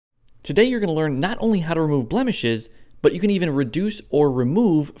Today you're going to learn not only how to remove blemishes, but you can even reduce or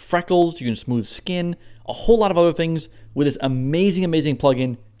remove freckles, you can smooth skin, a whole lot of other things with this amazing, amazing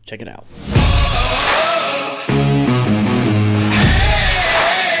plugin. Check it out.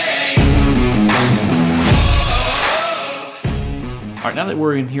 All right, now that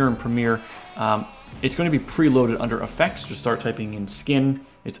we're in here in Premiere, it's going to be preloaded under Effects. Just start typing in Skin.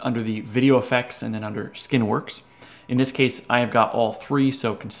 It's under the Video Effects and then under Skin Works. In this case, I have got all three,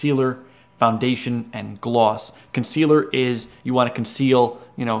 so Concealer, Foundation, and Gloss. Concealer is you want to conceal,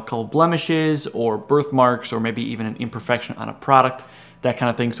 a couple blemishes or birthmarks or maybe even an imperfection on a product, that kind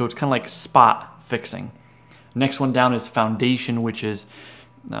of thing. So it's kind of like spot fixing. Next one down is Foundation, which is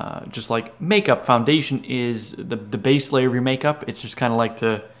just like makeup. Foundation is the base layer of your makeup. It's just kind of like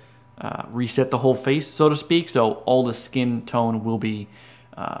to reset the whole face, so to speak. So all the skin tone will be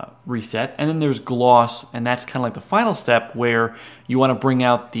reset. And then there's Gloss, and that's kind of like the final step where you want to bring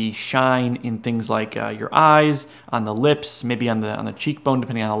out the shine in things like your eyes, on the lips, maybe on the cheekbone,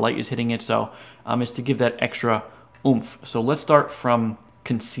 depending on how light is hitting it. So it's to give that extra oomph. So let's start from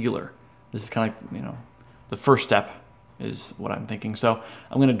Concealer. This is kind of like, the first step is what I'm thinking. So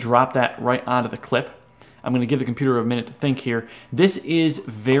I'm going to drop that right onto the clip. I'm going to give the computer a minute to think here. This is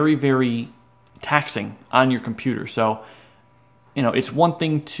very, very taxing on your computer. So, it's one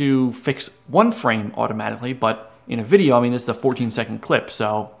thing to fix one frame automatically, but in a video, this is a 14-second clip.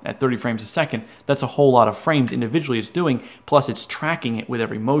 So at 30 frames a second, that's a whole lot of frames individually it's doing, plus it's tracking it with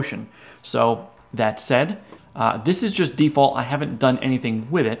every motion. So that said, this is just default. I haven't done anything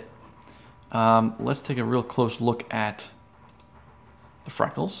with it. Let's take a real close look at the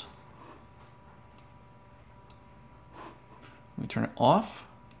freckles. Let me turn it off.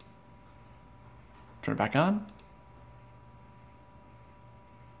 Turn it back on.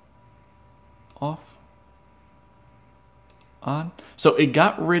 Off. On. So it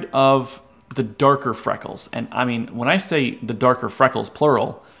got rid of the darker freckles. And when I say the darker freckles,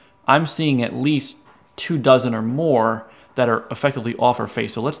 plural, I'm seeing at least 24 or more that are effectively off her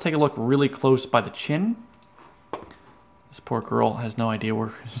face. So let's take a look really close by the chin. This poor girl has no idea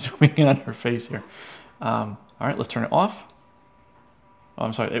we're zooming in on her face here. All right, let's turn it off. Oh,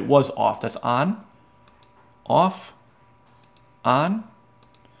 I'm sorry, it was off. That's on, off, on.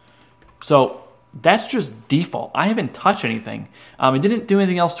 So that's just default. I haven't touched anything. It didn't do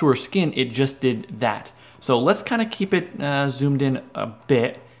anything else to her skin. It just did that. So let's kind of keep it zoomed in a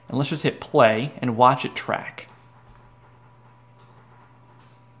bit, and let's just hit play and watch it track.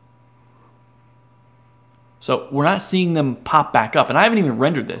 So we're not seeing them pop back up, and I haven't even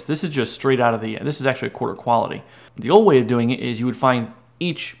rendered this. This is just straight out of the, this is actually a quarter quality. The old way of doing it is you would find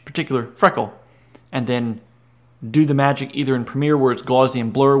each particular freckle and then do the magic either in Premiere where it's glossy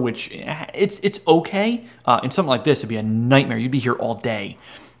and blur, which it's okay. In something like this, it'd be a nightmare. You'd be here all day.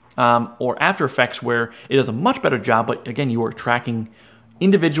 Or After Effects where it does a much better job, but again, you are tracking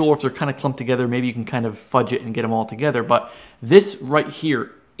individual, or if they're kind of clumped together, maybe you can kind of fudge it and get them all together. But this right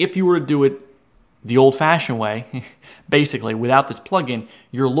here, if you were to do it the old-fashioned way, basically, without this plugin,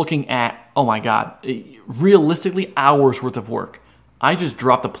 you're looking at, oh my God, realistically hours worth of work. I just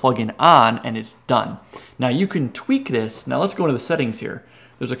drop the plugin on and it's done. Now you can tweak this. Now let's go into the settings here.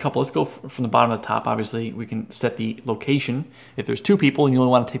 There's a couple. Let's go from the bottom to the top. Obviously, we can set the location. If there's two people and you only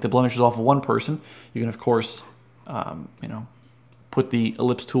want to take the blemishes off of one person, you can, of course, put the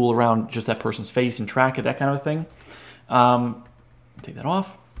ellipse tool around just that person's face and track it, that kind of a thing. Take that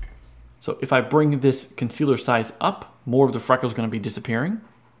off. So if I bring this concealer size up, more of the freckle is going to be disappearing.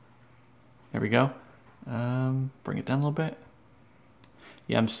 There we go. Bring it down a little bit.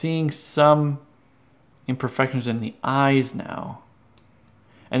 Yeah, I'm seeing some imperfections in the eyes now.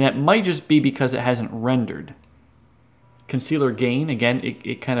 And that might just be because it hasn't rendered. Concealer gain, again,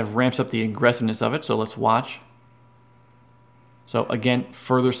 it kind of ramps up the aggressiveness of it, so let's watch. So again,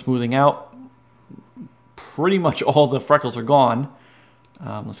 further smoothing out. Pretty much all the freckles are gone.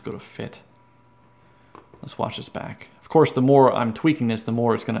 Let's go to fit. Let's watch this back. Of course, the more I'm tweaking this, the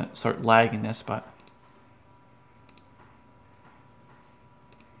more it's going to start lagging this, but...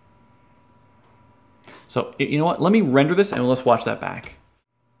 So, you know what? Let me render this and let's watch that back.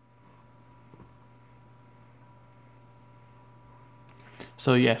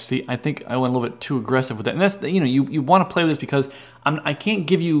 So yeah, see, I think I went a little bit too aggressive with that. And that's, you want to play with this because I can't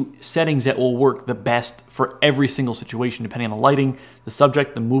give you settings that will work the best for every single situation, depending on the lighting, the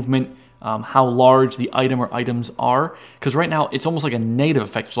subject, the movement, how large the item or items are. Because right now, it's almost like a negative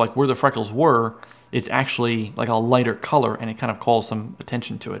effect. So like where the freckles were, it's actually like a lighter color and it kind of calls some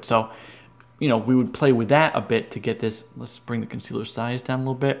attention to it. So, we would play with that a bit to get this. Let's bring the concealer size down a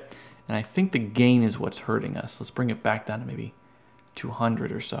little bit. And I think the gain is what's hurting us. Let's bring it back down to maybe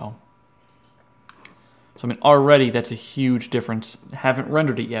 200 or so. So I mean, already that's a huge difference. Haven't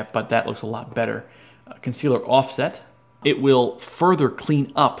rendered it yet, but that looks a lot better. Concealer offset. It will further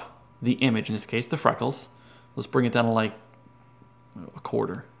clean up the image, in this case, the freckles. Let's bring it down to like a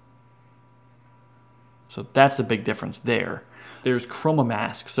quarter. So that's the big difference there. There's chroma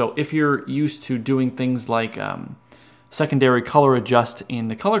mask. So if you're used to doing things like secondary color adjust in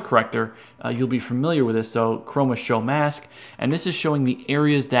the color corrector, you'll be familiar with this. So chroma show mask, and this is showing the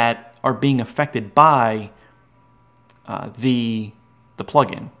areas that are being affected by the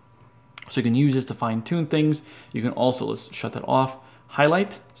plugin. So you can use this to fine tune things. You can also, let's shut that off,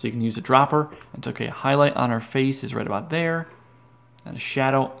 highlight. So you can use a dropper. It's okay, a highlight on her face is right about there, and a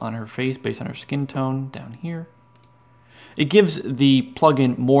shadow on her face based on her skin tone down here. It gives the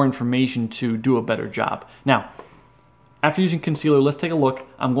plugin more information to do a better job. Now, after using concealer, let's take a look.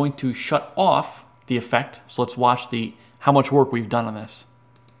 I'm going to shut off the effect. So let's watch how much work we've done on this.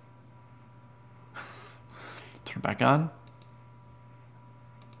 Turn it back on.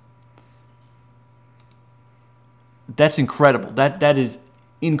 That's incredible. That is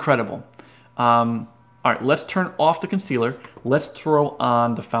incredible. All right, let's turn off the concealer. Let's throw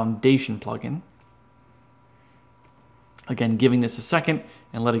on the foundation plugin. Again, giving this a second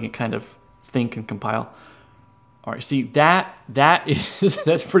and letting it kind of think and compile. All right, see, that is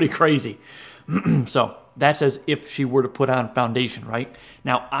that's pretty crazy. So that's as if she were to put on foundation, right?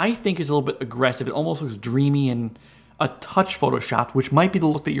 Now, I think it's a little bit aggressive. It almost looks dreamy and a touch photoshopped, which might be the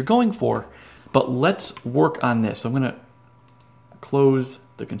look that you're going for. But let's work on this. So I'm going to close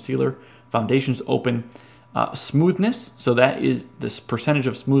the concealer. Foundation's open. Smoothness, so that is this percentage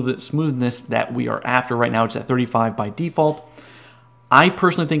of smoothness that we are after right now. It's at 35 by default. I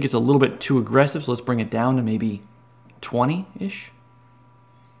personally think it's a little bit too aggressive, so let's bring it down to maybe 20-ish.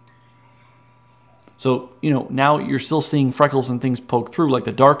 So, you know, now you're still seeing freckles and things poke through, like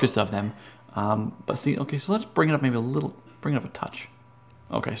the darkest of them. But see, okay, so let's bring it up maybe a little, bring it up a touch.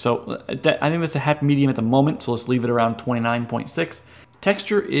 Okay, so I think that's a happy medium at the moment, so let's leave it around 29.6.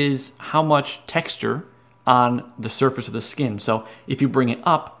 Texture is how much texture on the surface of the skin. So if you bring it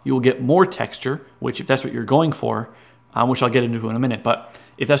up, you will get more texture, which if that's what you're going for, which I'll get into in a minute, but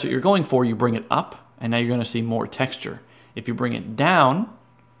if that's what you're going for, you bring it up, and now you're going to see more texture. If you bring it down,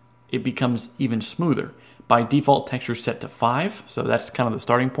 it becomes even smoother. By default, texture is set to 5, so that's kind of the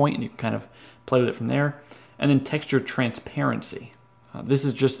starting point, and you can kind of play with it from there. And then texture transparency. This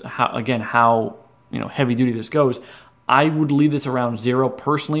is just how heavy duty this goes. I would leave this around 0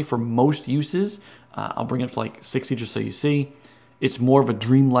 personally for most uses. I'll bring it up to like 60 just so you see. It's more of a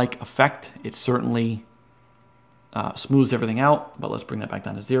dreamlike effect. It certainly smooths everything out, but let's bring that back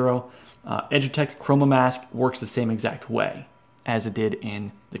down to 0. Edge Detect Chroma Mask works the same exact way as it did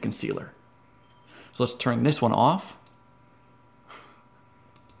in the concealer. So let's turn this one off.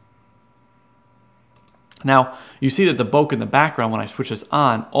 Now, you see that the bokeh in the background, when I switch this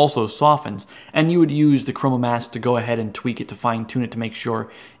on, also softens, and you would use the chroma mask to go ahead and tweak it, to fine-tune it, to make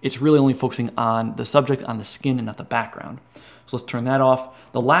sure it's really only focusing on the subject, on the skin, and not the background. So let's turn that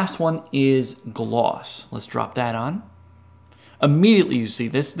off. The last one is gloss. Let's drop that on. Immediately you see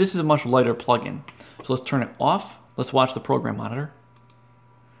this is a much lighter plugin. So let's turn it off. Let's watch the program monitor.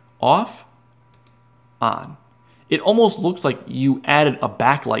 Off, on. It almost looks like you added a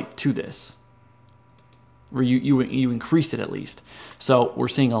backlight to this. Or you increased it at least. So we're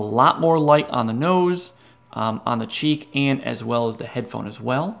seeing a lot more light on the nose, on the cheek, and as well as the headphone as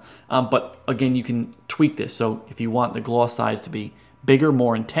well. But again, you can tweak this. So if you want the gloss size to be bigger,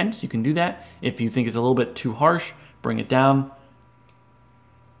 more intense, you can do that. If you think it's a little bit too harsh, bring it down.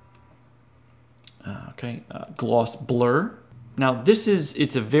 Gloss blur. Now this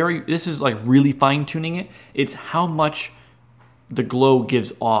is like really fine tuning it. It's how much the glow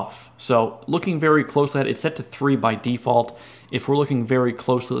gives off. So looking very closely at it, it's set to 3 by default. If we're looking very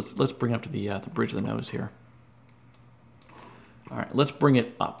closely, let's bring it up to the bridge of the nose here. All right, let's bring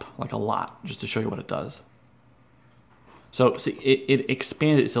it up like a lot just to show you what it does. So see, it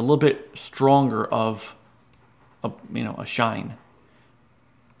expanded. It's a little bit stronger of a shine.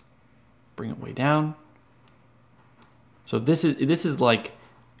 Bring it way down. So this is like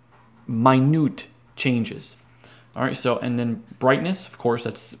minute changes. All right, so, and then brightness, of course,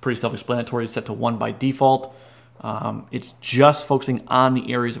 that's pretty self-explanatory. It's set to 1 by default. It's just focusing on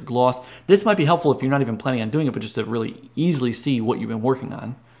the areas of gloss. This might be helpful if you're not even planning on doing it, but just to really easily see what you've been working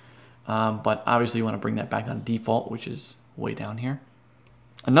on. But obviously you want to bring that back down to default, which is way down here.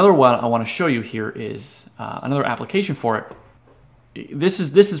 Another one I want to show you here is another application for it. This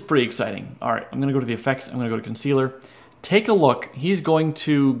is pretty exciting. All right, I'm going to go to the effects. I'm going to go to concealer. Take a look. He's going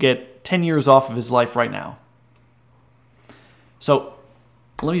to get 10 years off of his life right now. So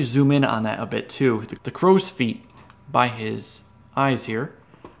let me zoom in on that a bit too. The crow's feet by his eyes here.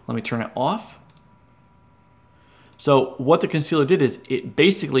 Let me turn it off. So what the concealer did is it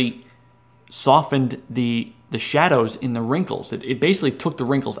basically softened the shadows in the wrinkles. It basically took the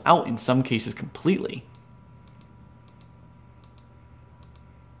wrinkles out in some cases completely.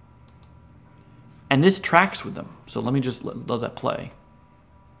 And this tracks with them. So let me just let that play.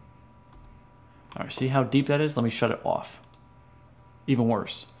 All right, see how deep that is? Let me shut it off. Even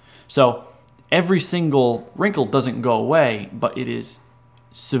worse. So every single wrinkle doesn't go away, but it is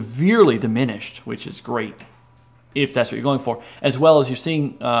severely diminished, which is great if that's what you're going for. As well as you're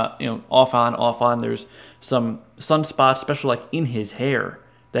seeing, off on. There's some sunspots, especially like in his hair,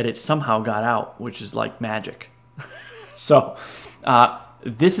 that it somehow got out, which is like magic. So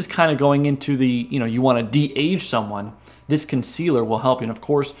this is kind of going into the, you want to de-age someone. This concealer will help you. And of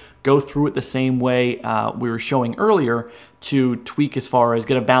course, go through it the same way we were showing earlier to tweak as far as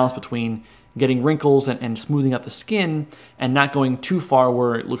get a balance between getting wrinkles and smoothing out the skin and not going too far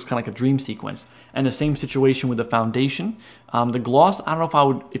where it looks kind of like a dream sequence. And the same situation with the foundation. The gloss, I don't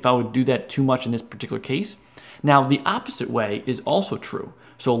know if I would do that too much in this particular case. Now, the opposite way is also true.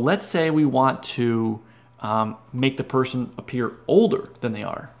 So let's say we want to make the person appear older than they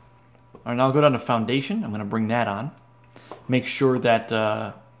are. All right, now I'll go down to foundation. I'm going to bring that on. Make sure that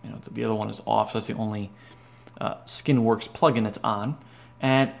the other one is off, so that's the only SkinWorks plugin that's on.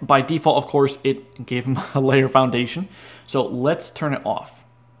 And by default, of course, it gave him a layer foundation. So let's turn it off.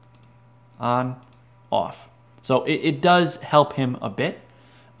 On, off. So it does help him a bit.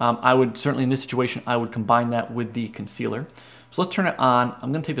 I would certainly, in this situation, I would combine that with the concealer. So let's turn it on.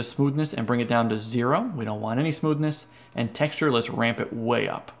 I'm going to take the smoothness and bring it down to 0. We don't want any smoothness. And texture, let's ramp it way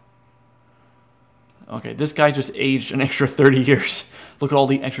up. Okay, this guy just aged an extra 30 years. Look at all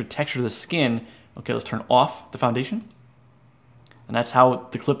the extra texture to the skin. Okay, let's turn off the foundation. And that's how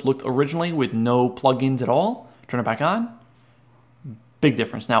the clip looked originally with no plugins at all. Turn it back on. Big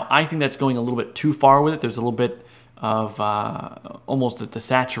difference. Now, I think that's going a little bit too far with it. There's a little bit of almost the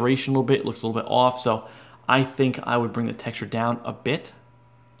saturation a little bit. It looks a little bit off. So I think I would bring the texture down a bit.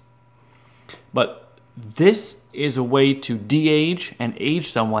 But this is a way to de-age and age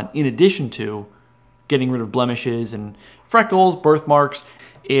someone in addition to getting rid of blemishes and freckles, birthmarks.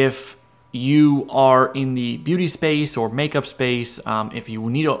 If you are in the beauty space or makeup space, if you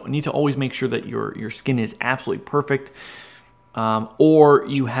need to always make sure that your skin is absolutely perfect, or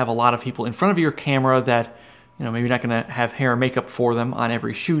you have a lot of people in front of your camera that maybe you're not going to have hair and makeup for them on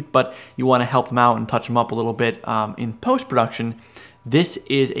every shoot, but you want to help them out and touch them up a little bit in post-production, this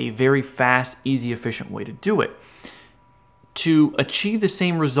is a very fast, easy, efficient way to do it. To achieve the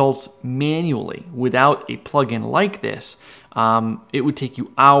same results manually without a plugin like this, it would take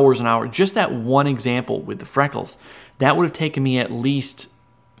you hours and hours. Just that one example with the freckles, that would have taken me at least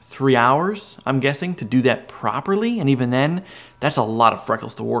 3 hours, I'm guessing, to do that properly. And even then, that's a lot of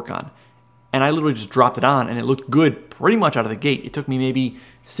freckles to work on. And I literally just dropped it on and it looked good pretty much out of the gate. It took me maybe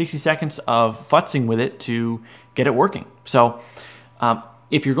 60 seconds of futzing with it to get it working. So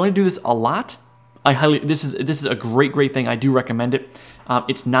if you're going to do this a lot, this is a great thing. I do recommend it.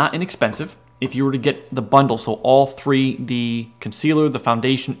 It's not inexpensive. If you were to get the bundle, so all three, the concealer, the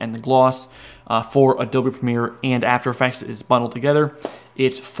foundation, and the gloss for Adobe Premiere and After Effects is bundled together.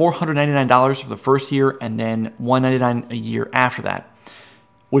 It's $499 for the first year and then $199 a year after that,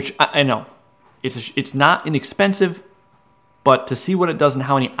 which I know it's not inexpensive, but to see what it does and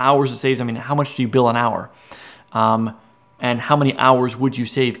how many hours it saves, I mean, how much do you bill an hour? And how many hours would you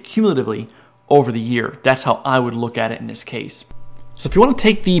save cumulatively over the year? That's how I would look at it in this case. So if you want to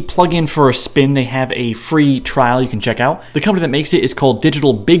take the plugin for a spin, they have a free trial you can check out. The company that makes it is called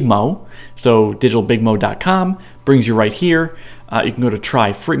Bigmo. So digitalbigmo.com brings you right here. You can go to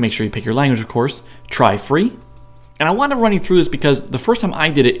try free. Make sure you pick your language, of course. Try free. And I want to run you through this because the first time I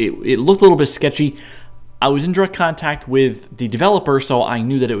did it, it looked a little bit sketchy. I was in direct contact with the developer, so I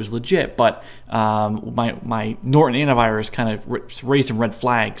knew that it was legit, but my Norton antivirus kind of raised some red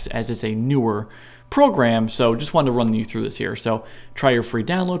flags as it's a newer program, so just wanted to run you through this here. So try your free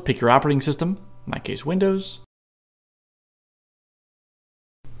download, pick your operating system, in my case Windows.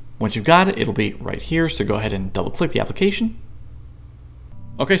 Once you've got it, it'll be right here, so go ahead and double click the application.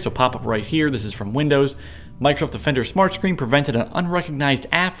 Okay, so pop up right here, this is from Windows. Microsoft Defender Smart Screen prevented an unrecognized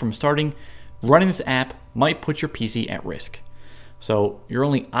app from starting. Running this app might put your PC at risk. So your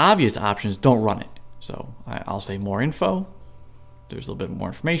only obvious option is don't run it. So I'll say more info. There's a little bit more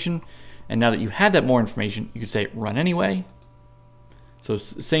information. And now that you have that more information, you can say run anyway. So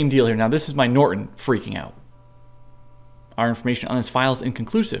same deal here. Now this is my Norton freaking out. Our information on this file is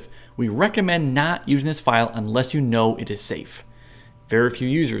inconclusive. We recommend not using this file unless you know it is safe. Very few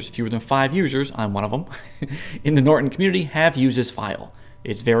users, fewer than 5 users, I'm one of them, in the Norton community have used this file.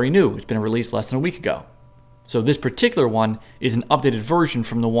 It's very new. It's been released less than a week ago. So this particular one is an updated version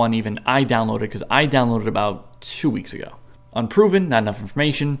from the one even I downloaded, because I downloaded about 2 weeks ago. Unproven, not enough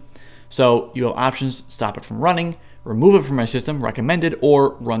information. So you have options: stop it from running, remove it from my system, recommended,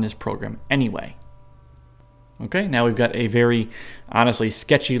 or run this program anyway. Okay, now we've got a very, honestly,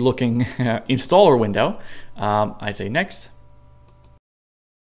 sketchy looking installer window. I say next.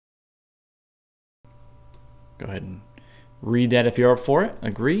 Go ahead and read that if you're up for it.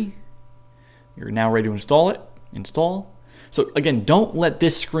 Agree. You're now ready to install it. Install. So again, don't let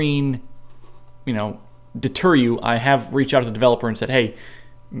this screen, deter you. I have reached out to the developer and said, hey,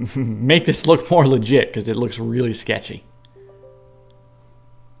 make this look more legit because it looks really sketchy.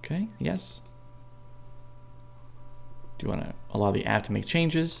 Okay, yes. Do you want to allow the app to make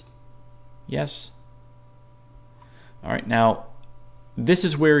changes? Yes. All right, now this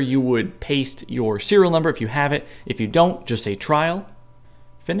is where you would paste your serial number if you have it. If you don't, just say trial,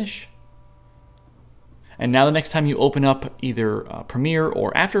 finish. And now the next time you open up either Premiere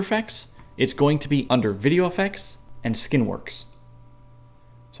or After Effects, it's going to be under Video Effects and Skinworks.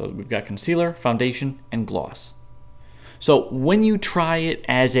 So we've got Concealer, Foundation, and Gloss. So when you try it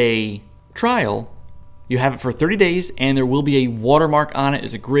as a trial, you have it for 30 days, and there will be a watermark on it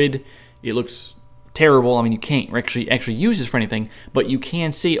as a grid. It looks terrible. I mean, you can't actually use this for anything, but you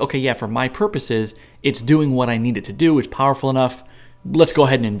can see, okay, yeah, for my purposes, it's doing what I need it to do. It's powerful enough. Let's go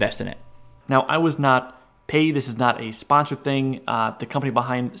ahead and invest in it. Now, I was not paid. This is not a sponsored thing. The company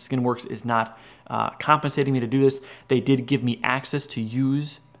behind Skinworks is not compensating me to do this. They did give me access to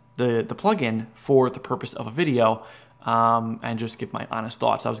use the plugin for the purpose of a video, and just give my honest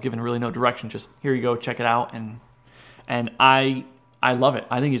thoughts. I was given really no direction. Just here you go, check it out, and I love it.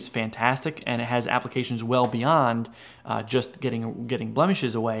 I think it's fantastic, and it has applications well beyond just getting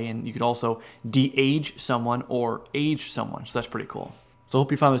blemishes away. And you could also de-age someone or age someone. So that's pretty cool. So I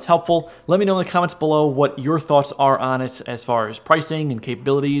hope you found this helpful. Let me know in the comments below what your thoughts are on it as far as pricing and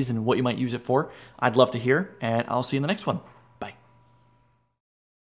capabilities and what you might use it for. I'd love to hear, and I'll see you in the next one.